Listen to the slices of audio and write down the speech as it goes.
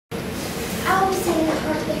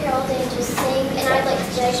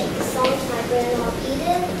dedicated the song to my grandma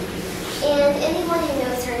Edith, and anyone who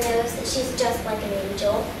knows her knows that she's just like an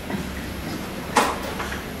angel.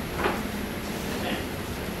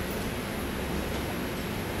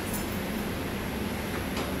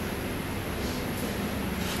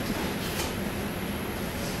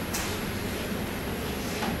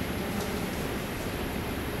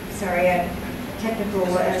 Sorry, I have technical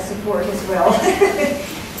support as well.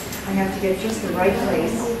 I have to get just the right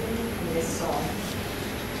place in this song.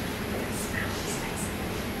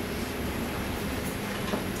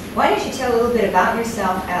 Why don't you tell a little bit about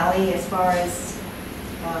yourself, Allie, as far as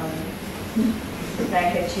the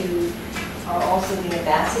fact that you are also the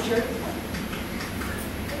ambassador?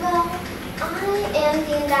 Well, I am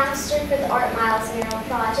the ambassador for the Art Miles Mural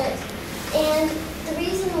Project, and the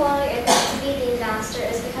reason why I got to be the ambassador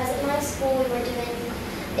is because at my school we were doing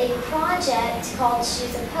a project called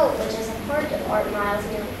Shoes of Hope, which is a part of Art Miles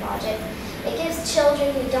Mural Project. It gives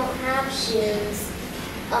children who don't have shoes,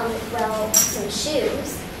 well, some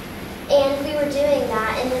shoes. And we were doing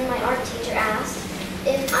that, and then my art teacher asked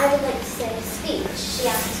if I would like to say a speech. She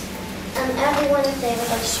asked everyone if they would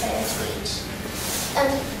like to say a speech.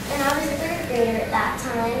 And I was a third grader at that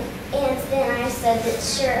time, and then I said that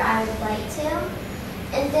sure, I would like to.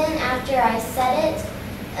 And then after I said it,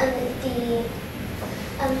 the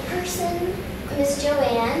person, Ms.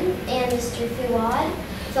 Joanne and Mr. Fuad,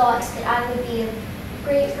 thought that I would be a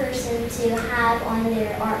great person to have on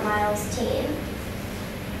their Art Miles team.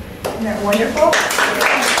 Isn't that wonderful?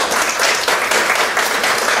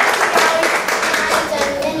 I've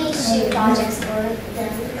done many shoe projects for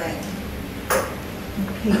them.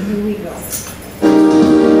 Okay, here we go.